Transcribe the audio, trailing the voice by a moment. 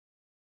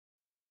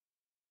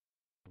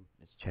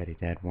Chatty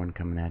Dad 1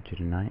 coming at you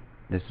tonight.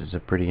 This is a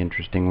pretty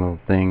interesting little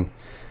thing.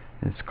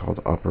 It's called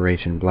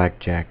Operation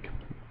Blackjack.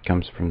 It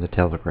comes from the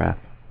Telegraph.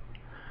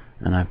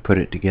 And I've put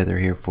it together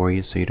here for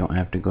you so you don't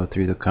have to go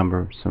through the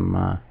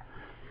cumbersome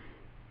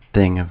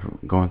thing of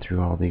going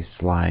through all these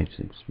slides.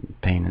 It's a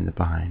pain in the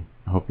behind.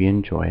 I hope you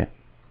enjoy it.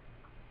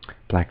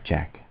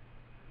 Blackjack.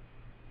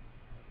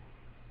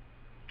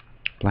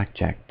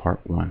 Blackjack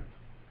Part 1.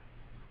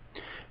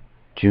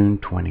 June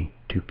 20,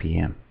 2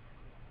 p.m.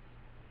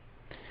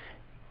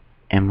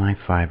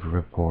 MI5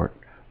 report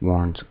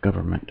warns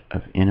government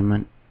of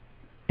imminent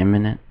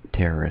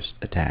terrorist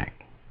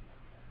attack.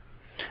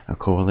 A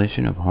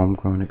coalition of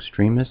homegrown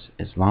extremists,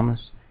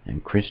 Islamists,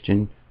 and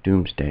Christian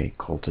doomsday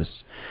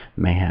cultists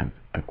may have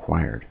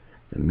acquired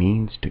the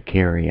means to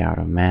carry out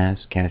a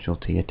mass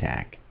casualty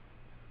attack.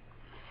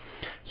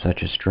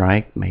 Such a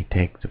strike may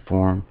take the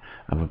form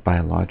of a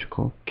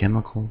biological,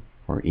 chemical,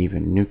 or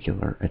even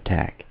nuclear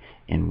attack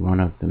in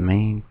one of the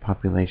main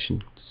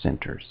population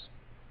centers.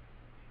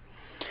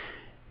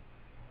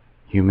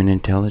 Human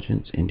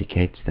intelligence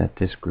indicates that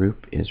this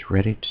group is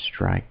ready to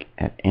strike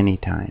at any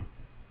time.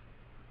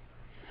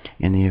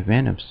 In the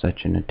event of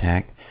such an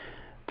attack,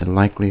 the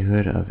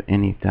likelihood of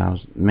many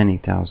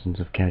thousands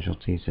of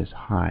casualties is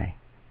high.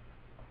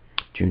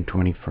 June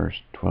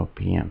 21st, 12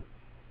 p.m.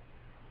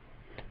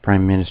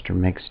 Prime Minister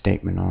makes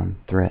statement on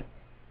threat.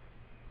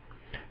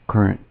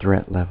 Current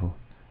threat level.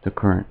 The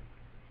current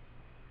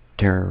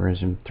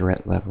terrorism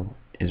threat level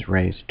is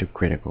raised to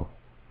critical.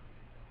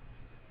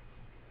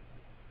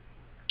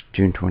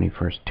 June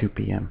 21st, 2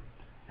 p.m.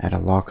 At a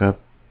lock-up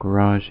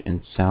garage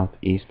in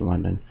southeast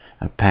London,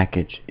 a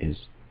package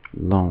is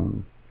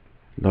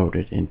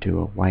loaded into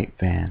a white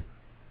van.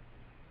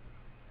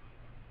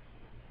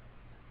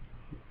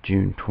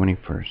 June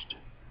 21st,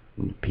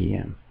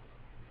 p.m.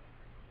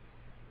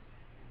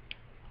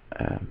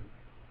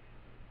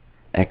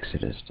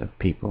 Exodus of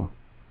people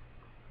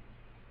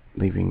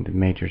leaving the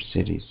major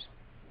cities.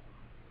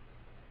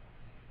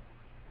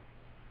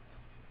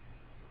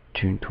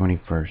 June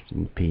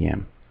 21st,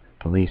 p.m.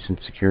 Police and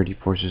security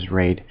forces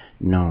raid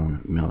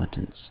known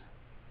militants.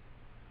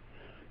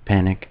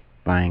 Panic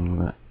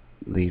buying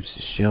leaves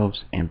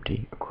shelves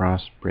empty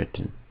across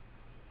Britain.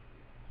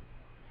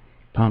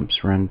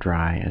 Pumps run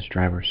dry as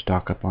drivers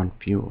stock up on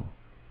fuel.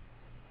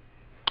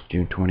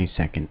 June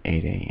 22nd,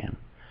 8 a.m.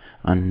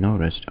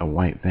 Unnoticed, a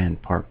white van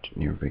parked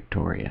near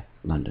Victoria,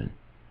 London.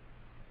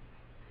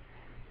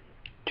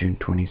 June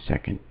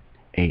 22nd,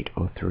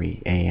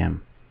 8:03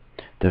 a.m.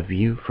 The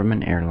view from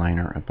an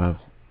airliner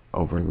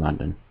over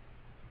London.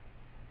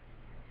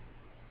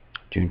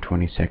 June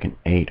 22nd,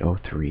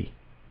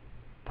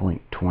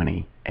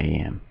 8:03.20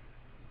 a.m.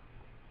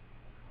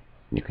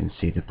 You can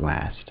see the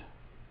blast.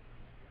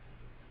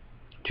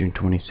 June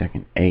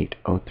 22nd,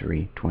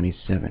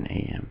 8:03.27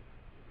 a.m.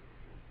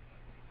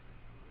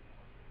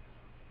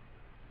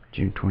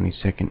 June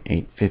 22nd,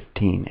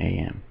 8:15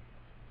 a.m.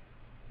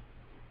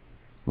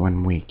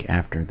 1 week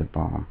after the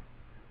bomb.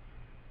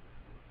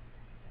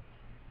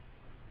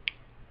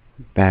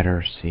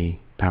 Battersea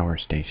Power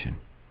Station,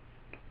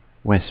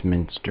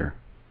 Westminster,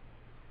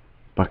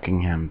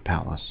 Buckingham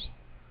Palace.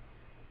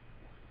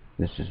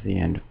 This is the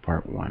end of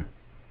Part 1.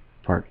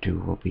 Part 2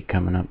 will be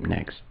coming up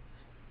next.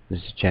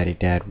 This is Chatty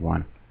Dad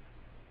 1.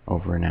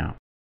 Over and out.